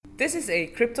This is a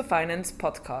Crypto Finance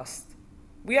podcast.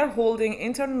 We are holding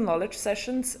internal knowledge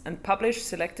sessions and publish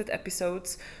selected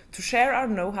episodes to share our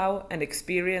know-how and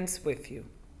experience with you.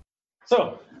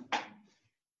 So,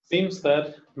 seems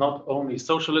that not only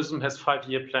socialism has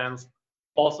 5-year plans,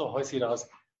 also Heusi does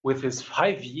with his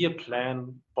 5-year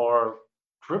plan for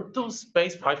crypto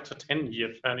space, 5 to 10-year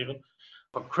plan even,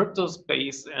 for crypto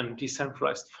space and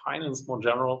decentralized finance more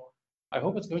general. I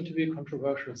hope it's going to be a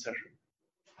controversial session.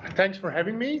 Thanks for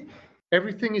having me.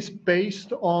 Everything is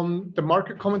based on the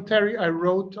market commentary I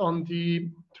wrote on the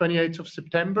 28th of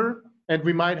September, and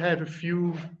we might have a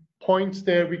few points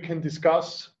there we can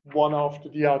discuss one after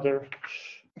the other.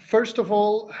 First of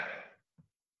all,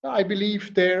 I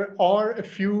believe there are a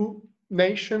few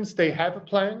nations, they have a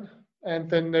plan, and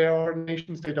then there are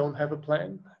nations, they don't have a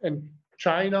plan. And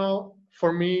China,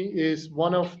 for me, is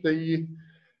one of the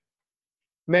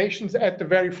nations at the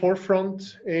very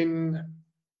forefront in,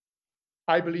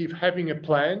 I believe, having a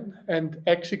plan and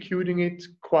executing it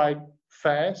quite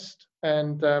fast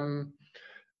and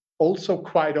also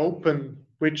quite open,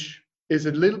 which is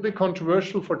a little bit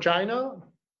controversial for China.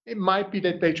 It might be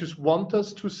that they just want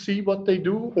us to see what they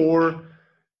do, or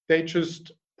they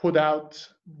just put out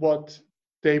what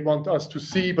they want us to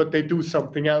see, but they do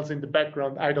something else in the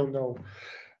background. I don't know.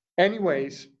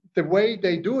 Anyways, the way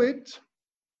they do it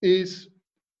is,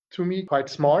 to me, quite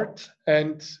smart.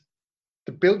 And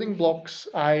the building blocks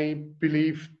I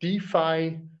believe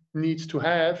DeFi needs to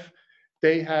have,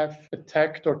 they have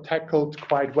attacked or tackled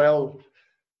quite well.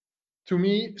 To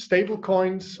me,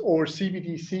 stablecoins or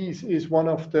CBDCs is one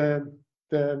of the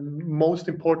most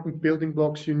important building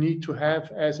blocks you need to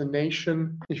have as a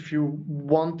nation if you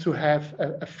want to have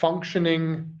a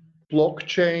functioning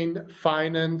blockchain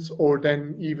finance or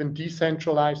then even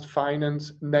decentralized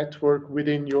finance network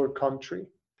within your country.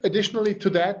 Additionally to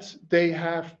that, they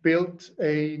have built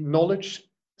a knowledge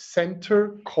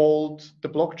center called the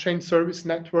Blockchain Service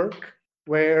Network,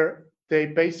 where they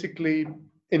basically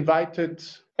invited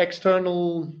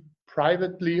external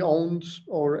privately owned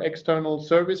or external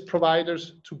service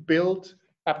providers to build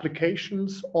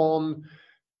applications on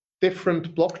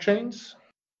different blockchains.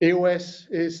 EOS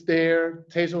is there,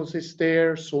 Tezos is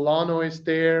there, Solana is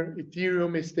there,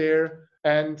 Ethereum is there.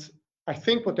 And I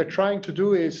think what they're trying to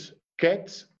do is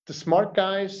get the smart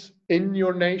guys in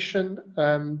your nation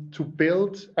to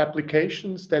build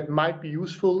applications that might be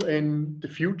useful in the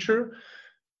future,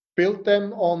 build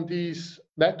them on these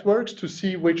networks to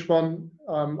see which one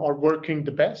are working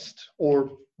the best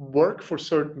or work for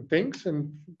certain things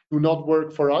and do not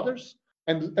work for others,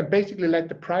 and basically let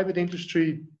the private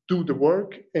industry do the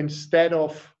work instead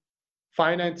of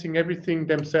financing everything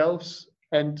themselves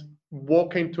and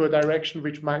walk into a direction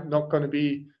which might not going to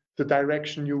be the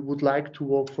direction you would like to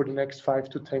walk for the next 5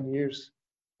 to 10 years.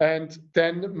 And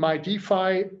then my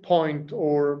DeFi point,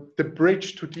 or the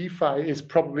bridge to DeFi, is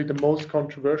probably the most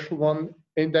controversial one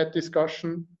in that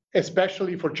discussion,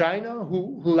 especially for China,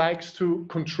 who likes to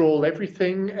control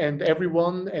everything and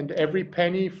everyone and every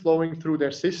penny flowing through their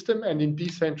system. And in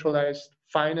decentralized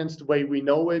finance, the way we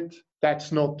know it,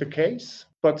 that's not the case.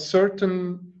 But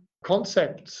certain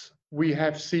concepts we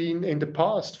have seen in the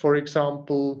past, for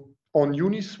example, on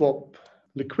Uniswap,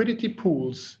 liquidity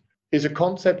pools, is a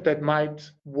concept that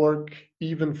might work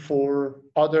even for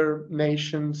other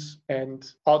nations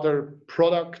and other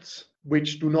products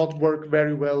which do not work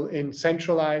very well in a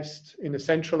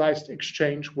centralized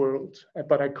exchange world.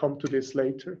 But I come to this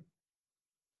later.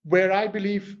 Where I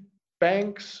believe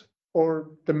banks or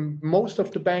most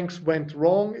of the banks went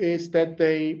wrong is that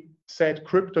they said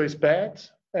crypto is bad,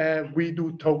 we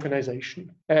do tokenization.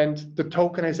 And the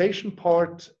tokenization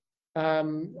part,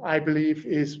 I believe,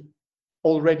 is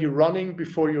already running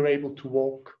before you're able to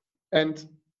walk. And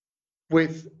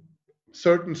with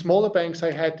certain smaller banks,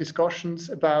 I had discussions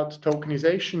about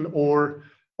tokenization or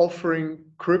offering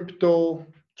crypto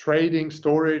trading,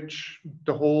 storage,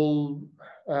 the whole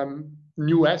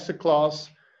new asset class.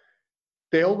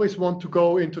 They always want to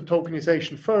go into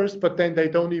tokenization first, but then they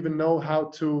don't even know how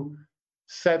to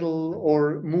settle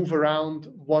or move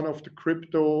around one of the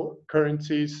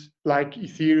cryptocurrencies like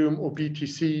Ethereum or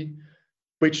BTC,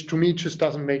 which to me just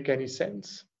doesn't make any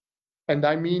sense. And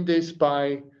I mean this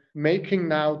by making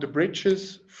now the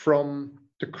bridges from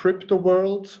the crypto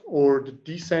world or the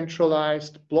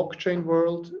decentralized blockchain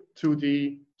world to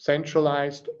the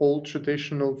centralized old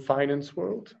traditional finance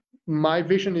world. My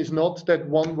vision is not that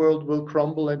one world will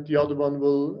crumble and the other one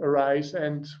will arise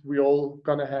and we all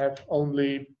gonna have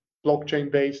only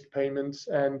blockchain-based payments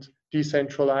and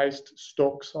decentralized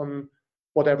stocks on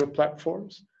whatever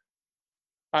platforms.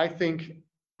 I think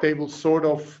they will sort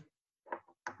of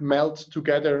melt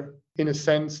together in a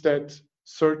sense that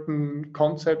certain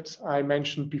concepts I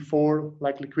mentioned before,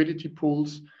 like liquidity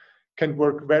pools, can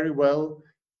work very well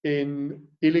in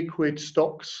illiquid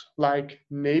stocks like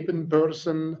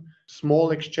Nebenbörsen,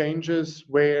 small exchanges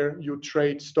where you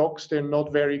trade stocks. They're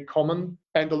not very common.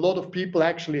 And a lot of people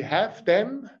actually have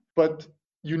them, but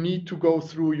you need to go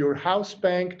through your house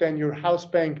bank. Then your house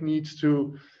bank needs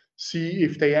to see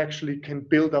if they actually can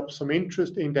build up some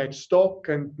interest in that stock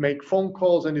and make phone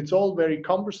calls. And it's all very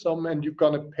cumbersome. And you're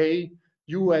going to pay,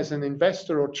 you as an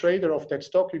investor or trader of that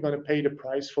stock, you're going to pay the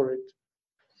price for it.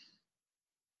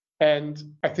 And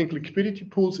I think liquidity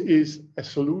pools is a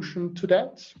solution to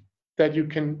that you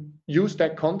can use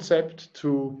that concept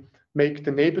to make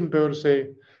the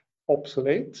Nebenbörse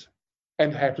obsolete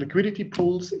and have liquidity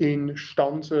pools in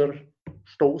Stanzer,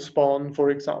 Stoßbahn, for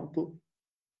example.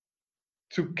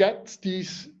 To get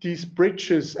these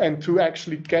bridges and to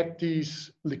actually get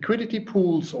these liquidity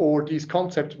pools or these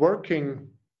concepts working,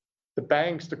 the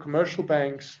banks, the commercial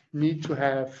banks, need to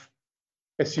have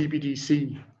a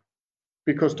CBDC.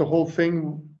 Because the whole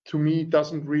thing, to me,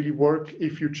 doesn't really work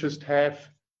if you just have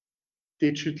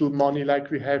digital money like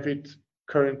we have it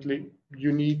currently.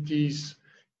 You need these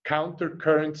counter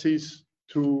currencies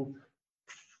to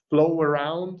flow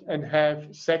around and have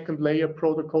second layer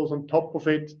protocols on top of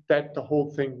it that the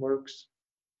whole thing works.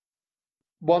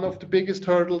 One of the biggest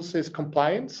hurdles is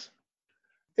compliance,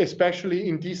 especially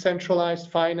in decentralized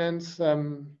finance.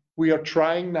 We are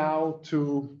trying now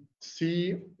to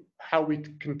see how we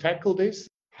can tackle this,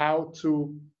 how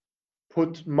to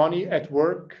put money at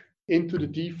work into the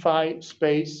DeFi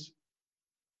space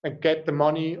and get the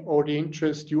money or the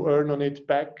interest you earn on it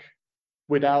back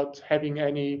without having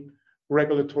any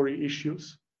regulatory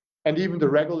issues. And even the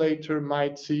regulator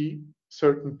might see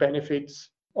certain benefits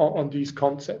on these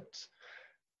concepts.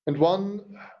 And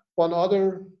one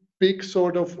other big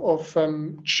sort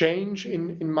of change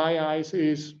in my eyes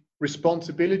is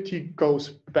responsibility goes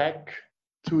back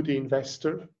to the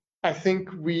investor. I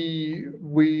think the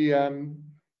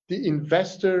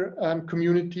investor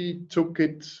community took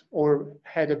it or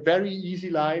had a very easy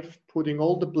life, putting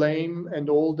all the blame and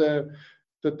all the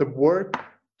work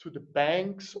to the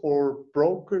banks or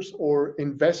brokers or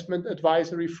investment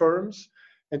advisory firms,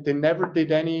 and they never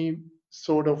did any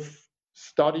sort of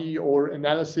study or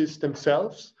analysis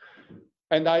themselves.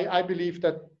 And I believe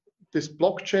that this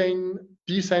blockchain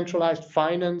decentralized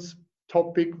finance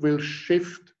topic will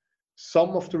shift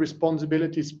some of the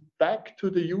responsibilities back to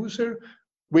the user,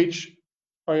 which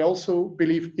I also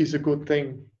believe is a good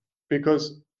thing,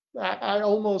 because I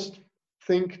almost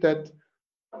think that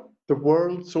the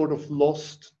world sort of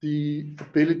lost the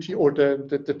ability, or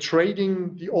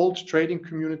the old trading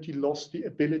community lost the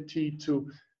ability to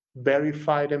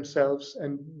verify themselves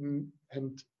and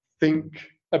think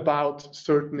about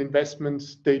certain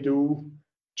investments they do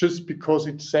just because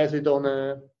it says it on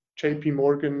a JP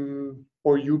Morgan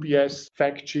or UBS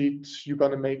fact sheet, you're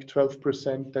going to make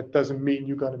 12%. That doesn't mean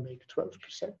you're going to make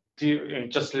 12%. Do you,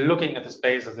 just looking at the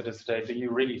space as it is today, do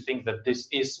you really think that this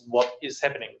is what is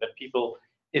happening, that people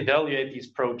evaluate these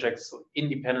projects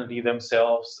independently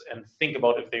themselves and think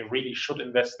about if they really should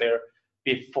invest there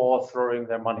before throwing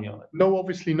their money on it? No,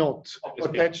 obviously not.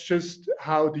 Obviously. But that's just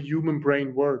how the human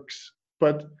brain works.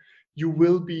 But you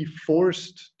will be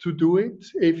forced to do it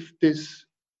if this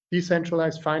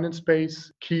decentralized finance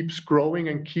space keeps growing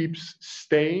and keeps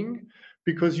staying,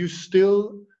 because you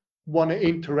still want to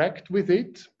interact with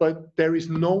it, but there is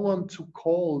no one to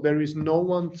call, there is no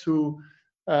one to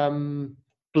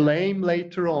blame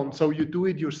later on, so you do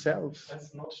it yourself.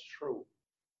 That's not true.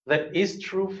 That is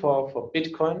true for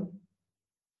Bitcoin.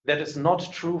 That is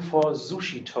not true for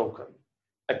Sushi token.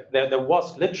 There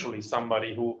was literally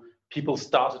somebody who people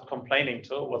started complaining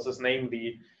to. What's his name?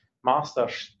 The master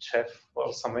chef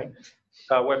or something,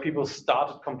 where people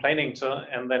started complaining to,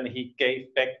 and then he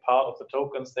gave back part of the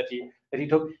tokens that he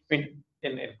took. I mean,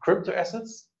 in crypto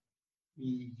assets,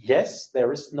 yes,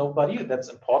 there is nobody. That's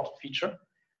an important feature.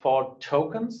 For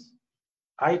tokens,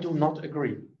 I do not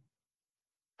agree.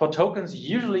 For tokens,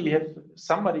 usually you have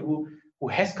somebody who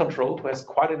has control, who has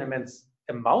quite an immense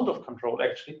amount of control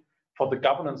actually for the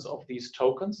governance of these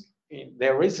tokens.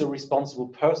 There is a responsible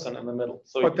person in the middle.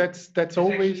 So, but that's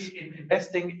always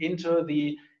investing into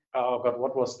the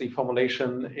what was the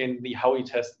formulation in the Howey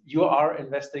test? You are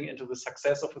investing into the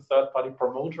success of a third-party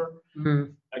promoter.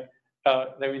 Mm.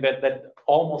 I mean that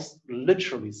almost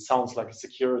literally sounds like a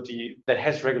security that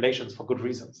has regulations for good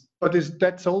reasons. But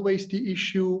that's always the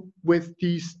issue with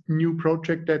these new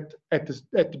projects, that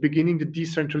at the beginning the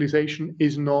decentralization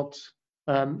is not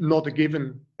a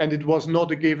given, and it was not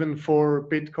a given for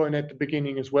Bitcoin at the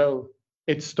beginning as well.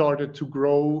 It started to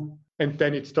grow and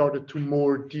then it started to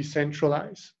more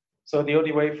decentralize. So the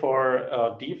only way for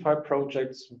DeFi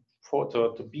projects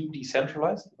to be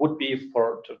decentralized would be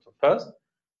to first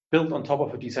build on top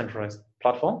of a decentralized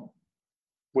platform,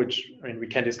 which we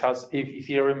can discuss if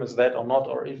Ethereum is that or not,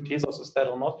 or if Tezos is that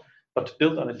or not, but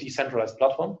build on a decentralized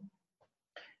platform.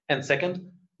 And second,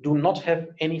 do not have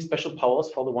any special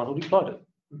powers for the one who deployed it.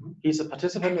 He's a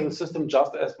participant in the system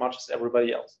just as much as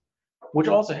everybody else, which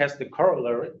also has the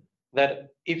corollary that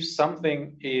if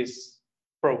something is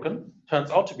broken,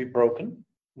 turns out to be broken,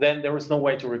 then there is no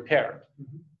way to repair it.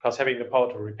 Because having the power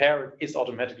to repair it is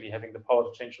automatically having the power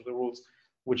to change the rules,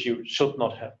 which you should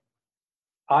not have.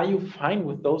 Are you fine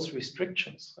with those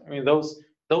restrictions? I mean, those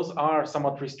are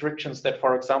somewhat restrictions that,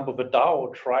 for example, the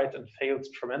DAO tried and failed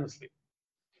tremendously.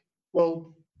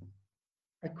 Well,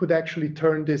 I could actually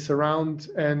turn this around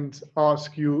and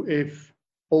ask you if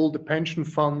all the pension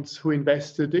funds who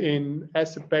invested in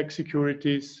asset-backed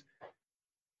securities,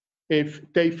 if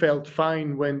they felt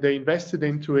fine when they invested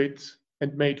into it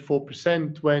and made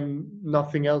 4% when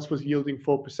nothing else was yielding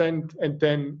 4%, and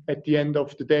then at the end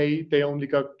of the day, they only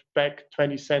got back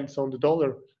 20 cents on the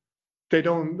dollar. They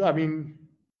don't, I mean...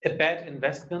 A bad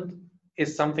investment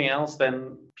is something else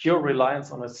than pure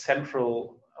reliance on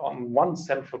one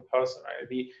central person.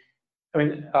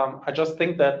 I just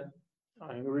think that,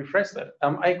 I rephrase that.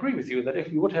 I agree with you that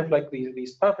if you would have like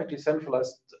these perfectly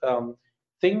centralized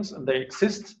things, and they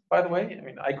exist, by the way. I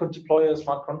mean, I could deploy a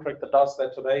smart contract that does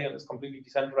that today and is completely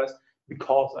decentralized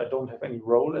because I don't have any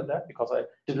role in that, because I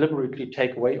deliberately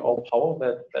take away all power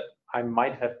that I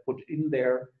might have put in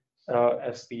there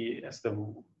as the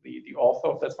author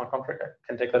of that smart contract. I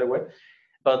can take that away.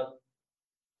 But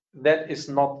that is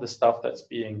not the stuff that's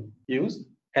being used.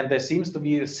 And there seems to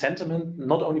be a sentiment,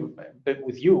 not only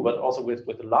with you, but also with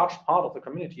a large part of the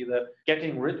community, that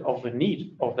getting rid of the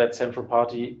need of that central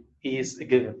party is a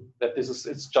given. That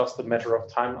it's just a matter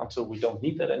of time until we don't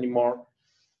need that anymore,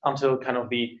 until kind of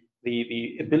the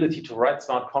ability to write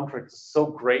smart contracts is so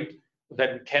great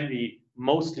that it can be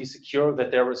mostly secure,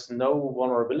 that there is no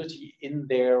vulnerability in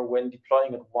there when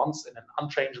deploying it once in an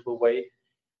unchangeable way.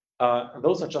 And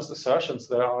those are just assertions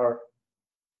that are,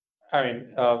 I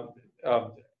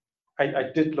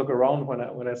did look around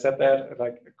when I said that,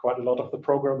 like quite a lot of the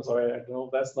programs, so I know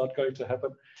that's not going to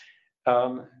happen.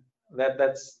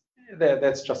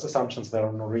 That's just assumptions that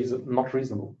are not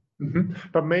reasonable.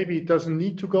 But maybe it doesn't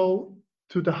need to go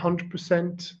to the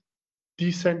 100%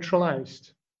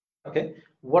 decentralized. Okay.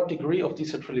 What degree of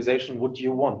decentralization would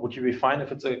you want? Would you be fine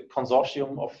if it's a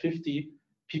consortium of 50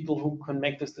 people who can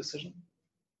make this decision?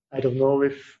 I don't know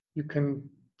if you can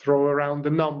throw around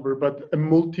the number, but a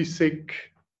multi-sig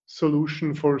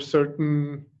solution for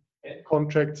certain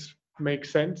contracts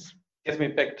makes sense. Gets me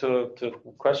back to a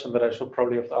question that I should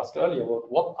probably have asked earlier.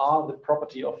 What are the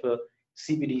property of a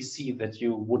CBDC that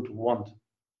you would want?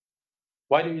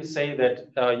 Why do you say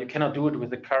that you cannot do it with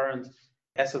the current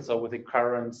assets or with the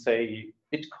current, say,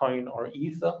 Bitcoin or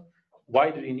Ether?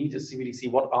 Why do you need a CBDC?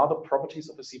 What are the properties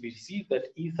of a CBDC that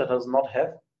Ether does not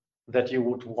have that you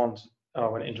would want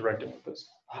when interacting with this?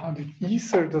 The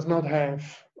Ether does not have.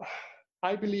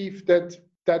 I believe that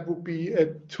would be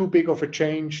too big of a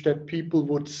change, that people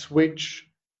would switch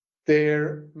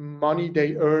their money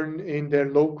they earn in their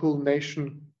local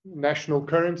national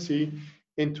currency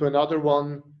into another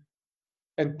one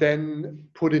and then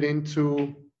put it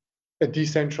into a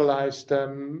decentralized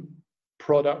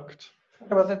product. Yeah,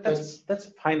 but that's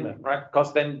fine then, right?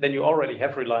 Because then you already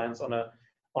have reliance on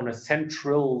a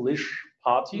central-ish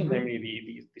party,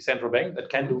 namely the central bank, that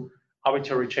can do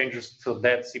arbitrary changes to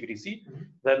that CBDC.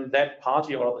 Then that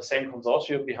party or the same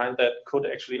consortium behind that could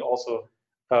actually also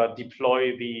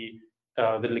deploy the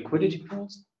liquidity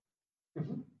pools.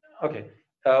 Okay.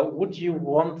 Would you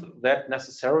want that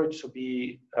necessary to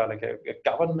be like a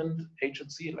government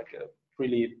agency, like a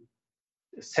really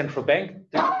central bank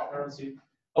digital currency,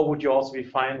 or would you also be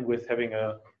fine with having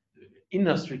a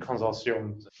industry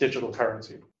consortium digital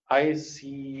currency?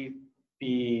 ICB,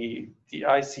 the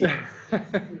IC.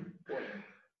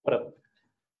 Whatever.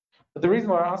 But the reason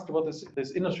why I asked about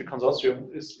this industry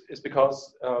consortium is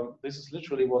because this is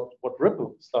literally what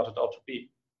Ripple started out to be.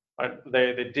 Right?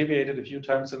 They deviated a few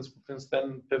times since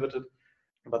then, pivoted,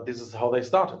 but this is how they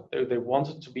started. They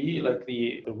wanted to be like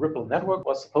the Ripple network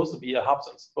was supposed to be a hubs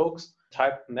and spokes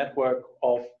type network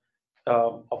of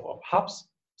hubs.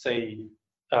 Say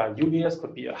UBS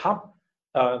could be a hub.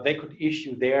 They could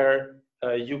issue their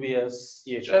UBS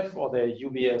CHF or their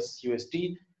UBS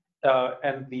USD.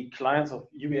 And the clients of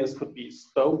UBS could be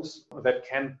spokes that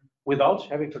can, without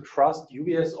having to trust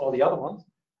UBS or the other ones,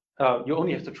 you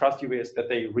only have to trust UBS that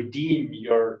they redeem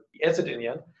your asset in the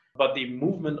end. but the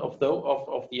movement of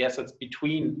the assets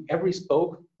between every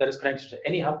spoke that is connected to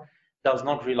any hub does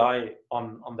not rely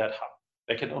on that hub.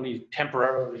 They can only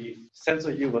temporarily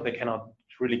censor you, but they cannot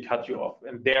really cut you off.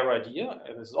 And their idea,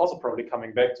 and this is also probably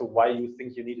coming back to why you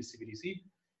think you need a CBDC,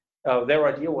 their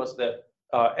idea was that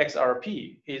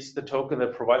XRP is the token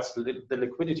that provides the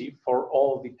liquidity for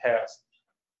all the pairs.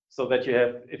 So that you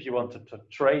have, if you want to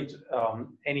trade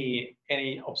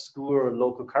any obscure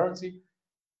local currency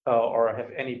or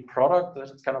have any product that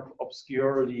is kind of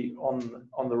obscurely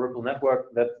on the Ripple network,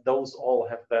 that those all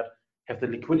have the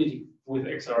liquidity with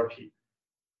XRP.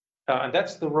 And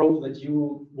that's the role that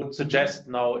you would suggest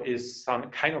now is some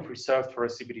kind of reserved for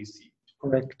a CBDC.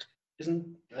 Correct.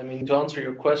 To answer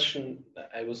your question,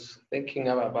 I was thinking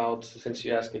about, since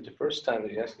you asked it the first time,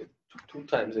 you asked it two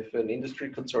times, if an industry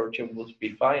consortium would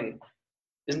be fine.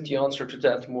 Isn't the answer to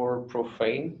that more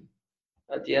profane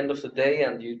at the end of the day?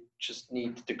 And you just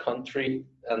need the country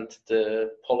and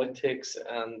the politics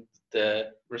and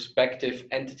the respective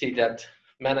entity that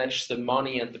manage the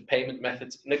money and the payment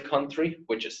methods in a country,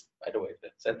 which is, by the way, the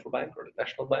central bank or the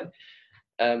national bank,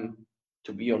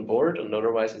 to be on board, and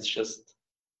otherwise it's just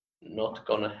not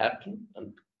gonna happen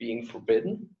and being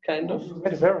forbidden, kind of. We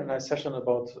had a very nice session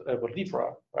about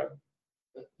Libra, right?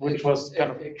 Which was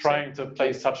kind of trying to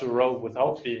play such a role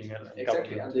without being a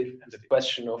government. And the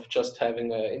question of just having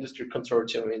an industry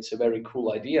consortium, it's a very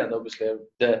cool idea, and obviously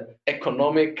the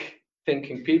economic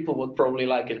thinking people would probably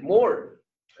like it more,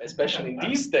 especially in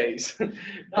these days.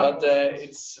 But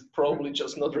it's probably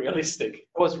just not realistic.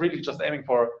 I was really just aiming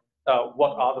for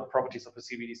what are the properties of a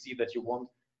CBDC that you want.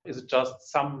 Is it just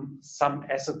some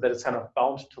asset that is kind of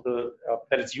bound to the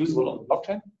that is usable on the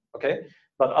blockchain? Okay,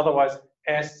 but otherwise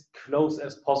as close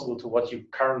as possible to what you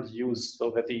currently use, so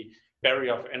that the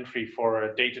barrier of entry for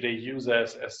a day-to-day user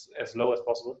is as low as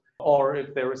possible. Or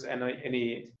if there is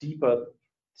any deeper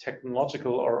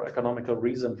technological or economical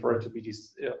reason for it to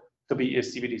be a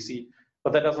CBDC,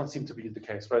 but that doesn't seem to be the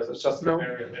case, right? So it's just the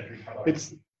barrier of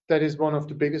entry. That is one of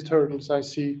the biggest hurdles I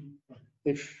see.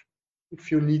 If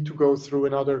you need to go through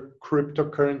another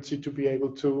cryptocurrency to be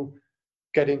able to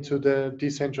get into the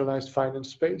decentralized finance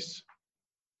space.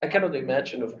 I cannot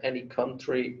imagine of any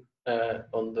country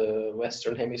on the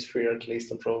Western Hemisphere, at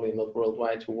least, and probably not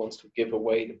worldwide, who wants to give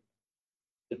away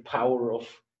the power of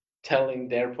telling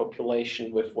their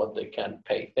population with what they can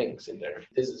pay things in there.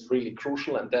 This is really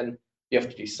crucial, and then you have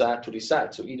to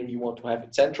decide. So either you want to have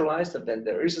it centralized, and then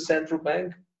there is a central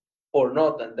bank, or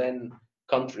not, and then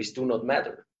countries do not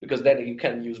matter. Because then you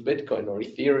can use Bitcoin or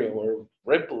Ethereum or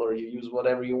Ripple, or you use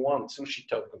whatever you want, sushi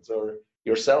tokens or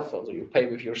your cell phones, or you pay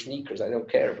with your sneakers, I don't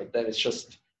care. But then it's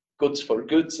just goods for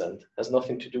goods and has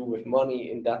nothing to do with money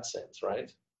in that sense,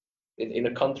 right? In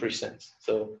a country sense.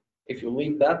 So if you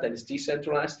leave that, then it's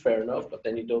decentralized, fair enough, but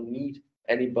then you don't need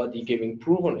anybody giving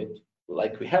proof on it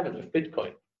like we have it with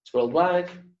Bitcoin. It's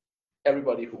worldwide.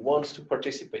 Everybody who wants to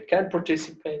participate can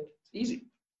participate. It's easy.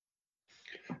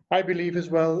 I believe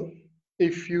as well,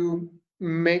 if you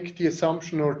make the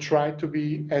assumption or try to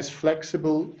be as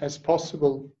flexible as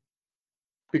possible,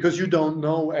 because you don't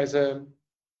know as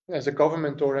a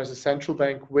government or as a central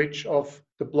bank which of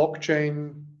the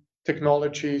blockchain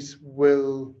technologies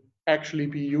will actually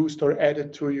be used or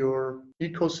added to your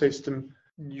ecosystem,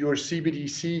 your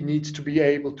CBDC needs to be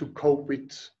able to cope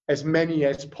with as many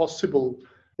as possible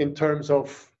in terms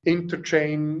of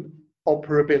interchain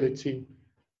operability.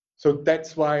 So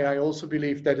that's why I also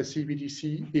believe that a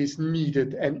CBDC is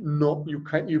needed, and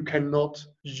you cannot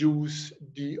use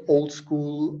the old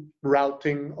school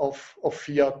routing of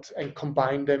fiat and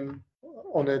combine them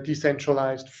on a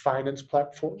decentralized finance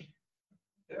platform.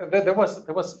 That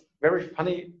was very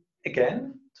funny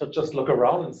again to just look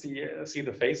around and see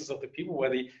the faces of the people where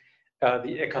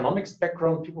the economics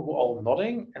background people were all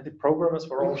nodding and the programmers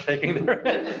were all shaking their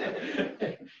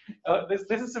head.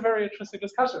 This is a very interesting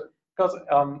discussion, because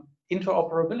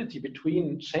interoperability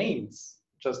between chains,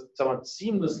 just someone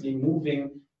seamlessly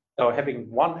moving or having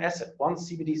one asset, one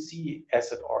CBDC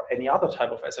asset or any other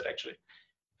type of asset actually,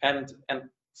 and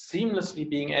seamlessly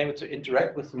being able to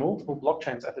interact with multiple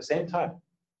blockchains at the same time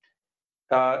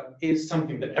is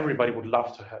something that everybody would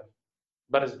love to have,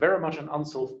 but it's very much an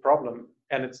unsolved problem.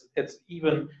 And it's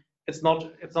not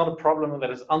a problem that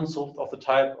is unsolved of the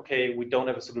type, okay, we don't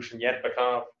have a solution yet, but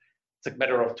it's a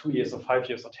matter of 2 years or 5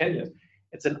 years or 10 years.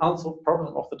 It's an unsolved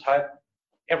problem of the type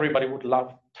everybody would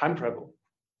love time travel,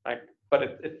 right? But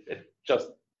it just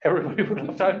everybody would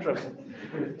love time travel.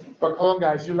 But come on,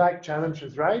 guys, you like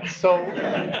challenges, right? So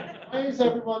why is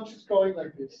everyone just going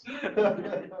like this?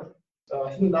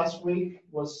 I think last week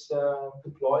was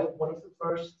deployed one of the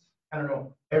first,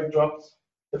 airdropped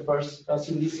the first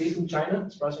CBDCs in China,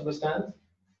 as far as I understand.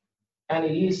 And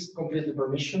it is completely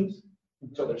permissioned,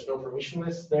 so there's no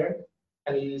permissionless there,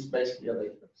 and it is basically a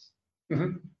database.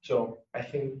 Mhm. So I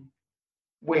think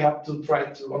we have to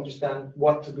try to understand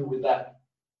what to do with that.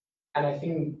 And I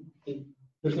think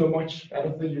there's not much. I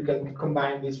don't think you can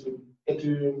combine this with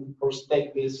Ethereum or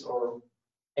stake this or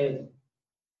anything.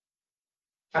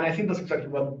 And I think that's exactly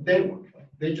what they want.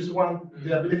 They just want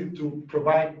the ability to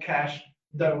provide cash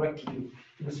directly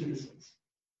to the citizens.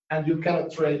 And you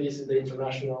cannot trade this in the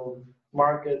international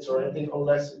markets or anything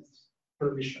unless it's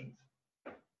permissioned.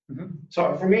 Mhm.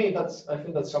 So for me, I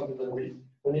think that's something that we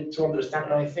need to understand.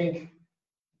 And I think,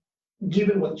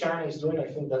 given what China is doing, I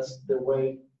think that's the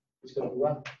way it's going to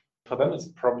run. For them, it's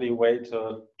probably a way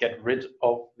to get rid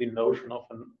of the notion of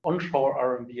an onshore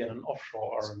RMB and an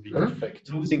offshore RMB. Perfect.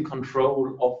 Losing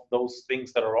control of those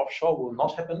things that are offshore will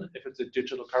not happen if it's a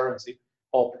digital currency.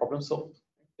 All problem solved.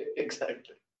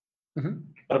 Exactly.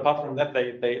 But apart from that,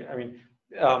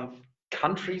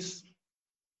 countries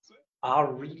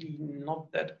are really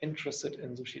not that interested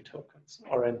in sushi tokens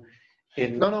or in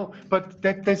No, but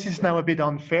this is now a bit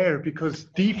unfair because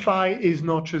DeFi is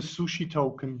not just sushi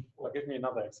token. Well, give me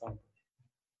another example.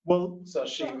 Well,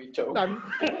 Sashimi token.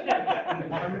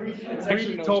 I'm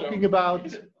really talking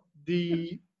about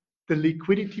the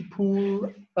liquidity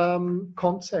pool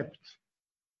concept.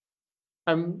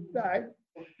 I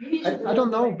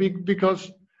don't know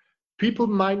because people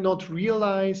might not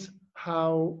realize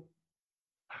how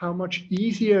much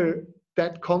easier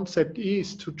that concept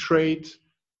is to trade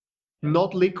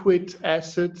not liquid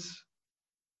assets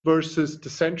versus the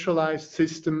centralized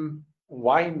system.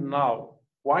 Why now?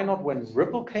 Why not when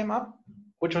Ripple came up,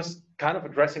 which was kind of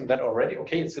addressing that already?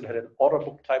 Okay, it still had an order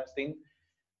book type thing,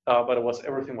 but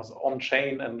everything was on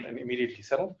chain and immediately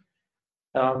settled.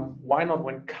 Why not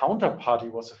when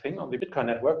Counterparty was a thing on the Bitcoin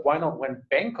network? Why not when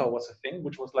Banker was a thing,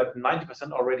 which was like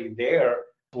 90% already there,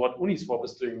 what Uniswap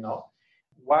is doing now?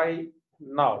 Why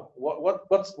now?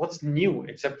 What's new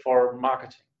except for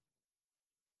marketing?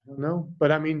 No,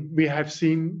 but I mean, we have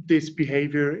seen this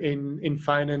behavior in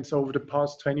finance over the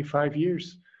past 25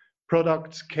 years.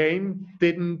 Products came,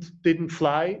 didn't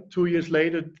fly. 2 years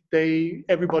later,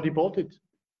 everybody bought it.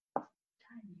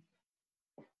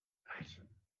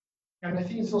 And I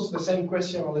think it's also the same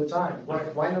question all the time.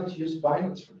 Why not use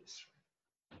Binance for this?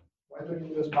 Why don't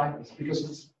you use Binance? Because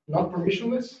it's not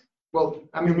permissionless. Well,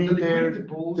 I mean, the liquidity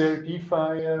pools. Their DeFi.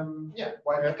 Yeah,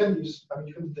 why I can use? I mean,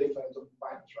 you can do DeFi on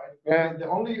Binance, right? Yeah. The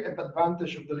only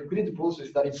advantage of the liquidity pools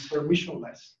is that it's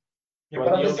permissionless. Yeah,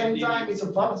 But at the same time, it's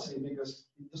a fallacy because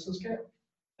it doesn't scale.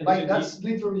 Like that's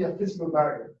literally a physical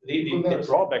barrier. The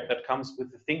drawback that comes with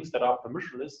the things that are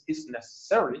permissionless is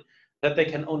necessarily that they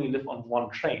can only live on one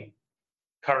chain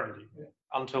currently,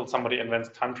 until somebody invents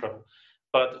time travel.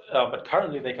 But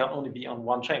currently they can only be on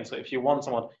one chain. So if you want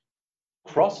someone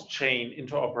cross-chain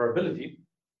interoperability,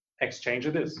 exchange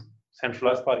it is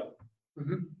centralized body.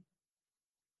 Mhm.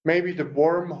 Maybe the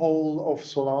wormhole of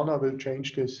Solana will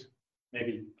change this.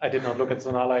 Maybe I did not look at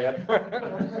Solana yet.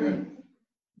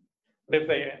 if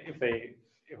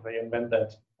they invent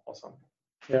that, awesome.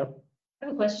 Yeah. I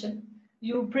have a question.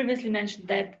 You previously mentioned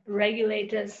that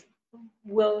regulators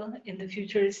will in the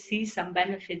future see some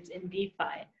benefits in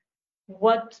DeFi.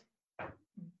 What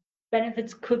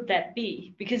benefits could that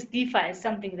be? Because DeFi is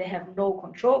something they have no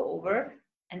control over,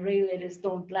 and regulators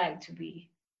don't like to be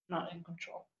not in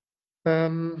control.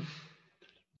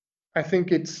 I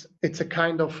think it's a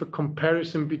kind of a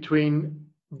comparison between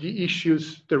the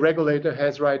issues the regulator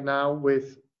has right now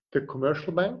with the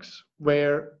commercial banks,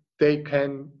 where they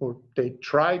can or they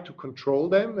try to control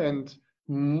them, and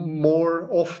more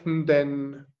often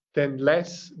than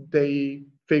less, they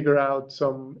figure out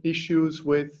some issues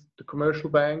with the commercial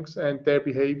banks and their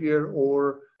behavior,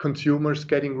 or consumers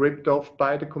getting ripped off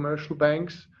by the commercial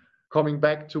banks. Coming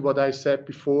back to what I said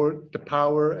before, the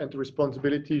power and the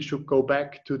responsibility should go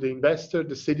back to the investor,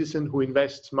 the citizen who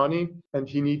invests money, and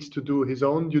he needs to do his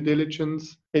own due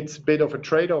diligence. It's a bit of a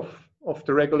trade-off of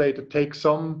the regulator, take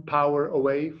some power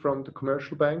away from the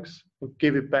commercial banks and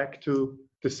give it back to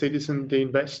the citizen, the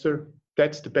investor.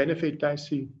 That's the benefit I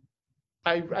see.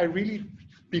 I really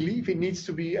believe it needs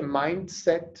to be a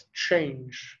mindset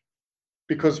change,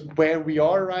 because where we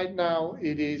are right now,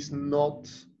 it is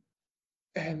not,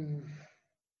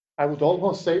 I would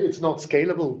almost say it's not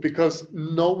scalable, because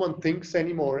no one thinks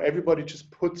anymore. Everybody just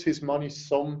puts his money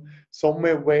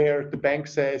somewhere where the bank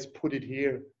says, put it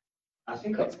here. I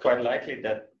think it's quite likely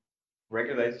that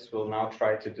regulators will now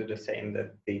try to do the same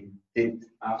that they did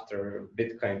after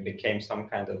Bitcoin became some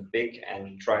kind of big,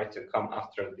 and try to come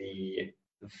after the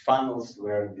the funnels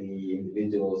where the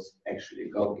individuals actually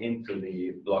go into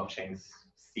the blockchains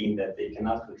seem that they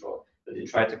cannot control, but they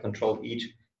try to control each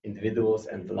individuals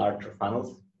and the larger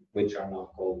funnels, which are now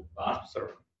called VASPs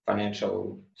or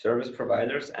financial service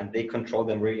providers, and they control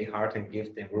them really hard and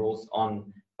give them rules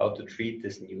on how to treat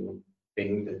this new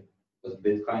thing that was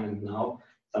Bitcoin. And now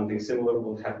something similar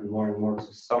will happen more and more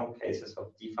to some cases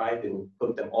of DeFi. They will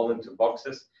put them all into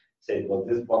boxes, say, well,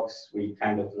 this box we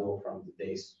kind of know from the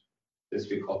days, this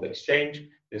we call the exchange,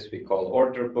 this we call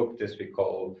order book, this we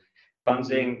call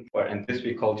funding, and this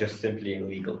we call just simply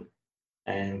illegal.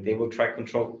 And they will try to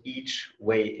control each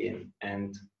way in.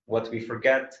 And what we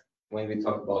forget when we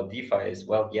talk about DeFi is,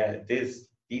 well, yeah, it is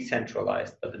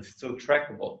decentralized, but it's still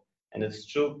trackable, and it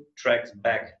still tracks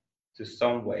back to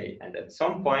some way. And at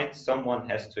some point, someone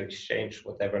has to exchange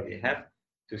whatever they have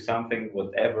to something,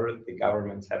 whatever the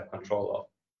governments have control of.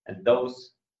 And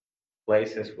those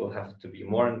places will have to be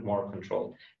more and more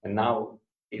controlled. And now,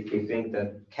 if we think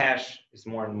that cash is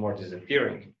more and more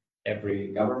disappearing,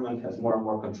 every government has more and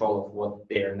more control of what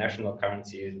their national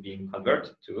currency is being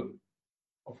converted to.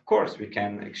 Of course, we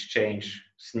can exchange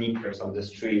sneakers on the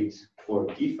street for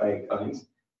DeFi coins,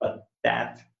 but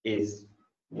that is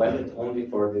valid only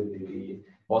for the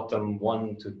bottom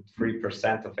 1 to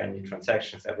 3% of any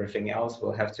transactions. Everything else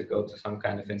will have to go to some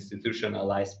kind of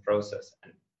institutionalized process.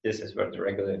 And this is where the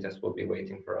regulators will be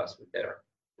waiting for us with their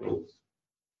rules.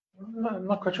 I'm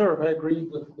not quite sure if I agree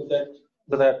with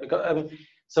that because I mean,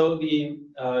 so the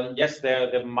yes,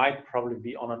 there might probably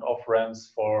be on and off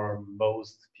ramps for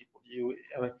most people.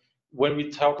 When we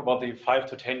talk about the 5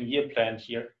 to 10 year plan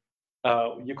here,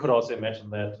 you could also imagine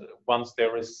that once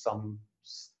there is some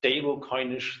stable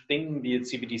coinish thing, be it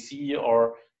CBDC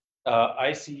or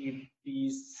ICDC,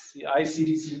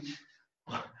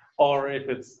 or if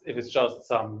it's just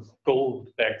some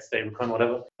gold-backed stablecoin,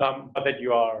 whatever, but that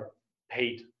you are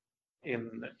paid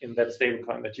in that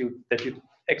stablecoin, that you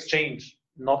exchange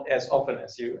not as often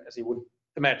as you would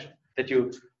imagine, that you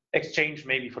exchange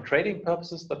maybe for trading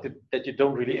purposes, but that you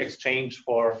don't really exchange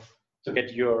to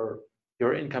get your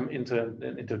income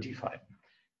into DeFi.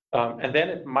 And then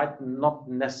it might not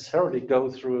necessarily go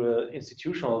through an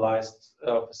institutionalized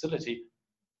facility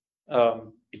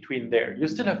between there. You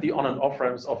still have the on and off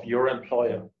ramps of your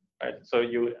employer, right? So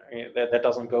that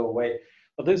doesn't go away.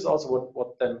 But this is also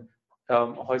what then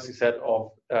Heussi said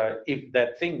of if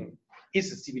that thing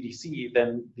is a CBDC,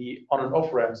 then the on and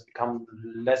off ramps become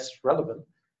less relevant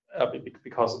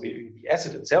because the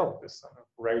asset itself is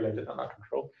regulated under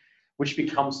control, which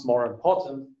becomes more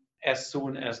important as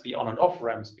soon as the on and off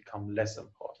ramps become less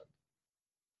important.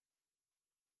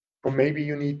 Or maybe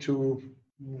you need to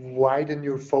widen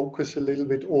your focus a little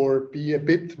bit or be a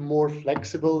bit more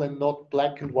flexible and not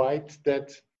black and white,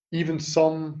 that even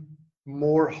some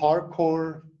more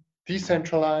hardcore,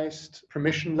 decentralized,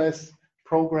 permissionless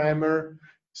programmer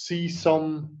see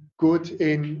some good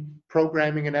in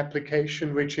programming an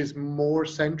application which is more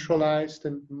centralized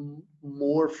and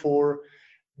more for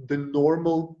the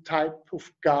normal type of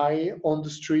guy on the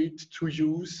street to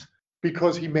use,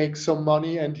 because he makes some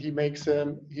money and he makes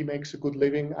a good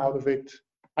living out of it.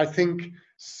 I think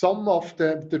some of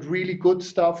the really good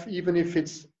stuff, even if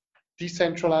it's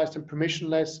decentralized and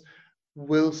permissionless,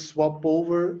 will swap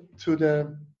over to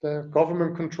the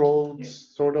government controlled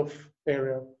sort of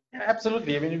area. Yeah,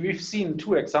 absolutely. I mean, we've seen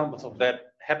 2 examples of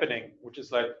that happening, which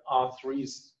is like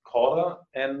R3's Corda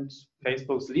and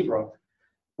Facebook's Libra,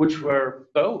 which were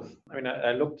both. I mean,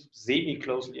 I looked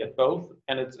semi-closely at both,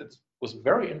 and it was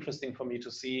very interesting for me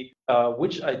to see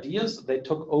which ideas they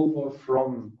took over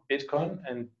from Bitcoin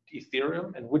and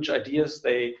Ethereum and which ideas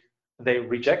they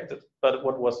rejected. But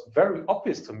what was very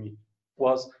obvious to me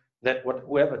was that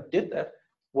whoever did that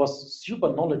was super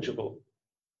knowledgeable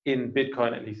in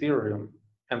Bitcoin and Ethereum,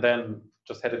 and then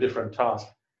just had a different task.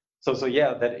 So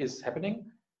yeah, that is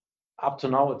happening. Up to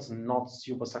now, it's not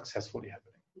super successfully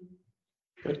happening.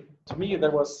 But to me,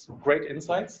 that was great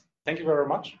insights. Thank you very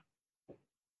much.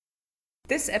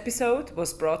 This episode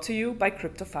was brought to you by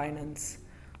Crypto Finance.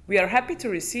 We are happy to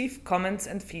receive comments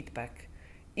and feedback.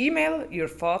 Email your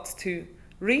thoughts to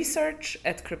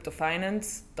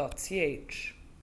research@cryptofinance.ch.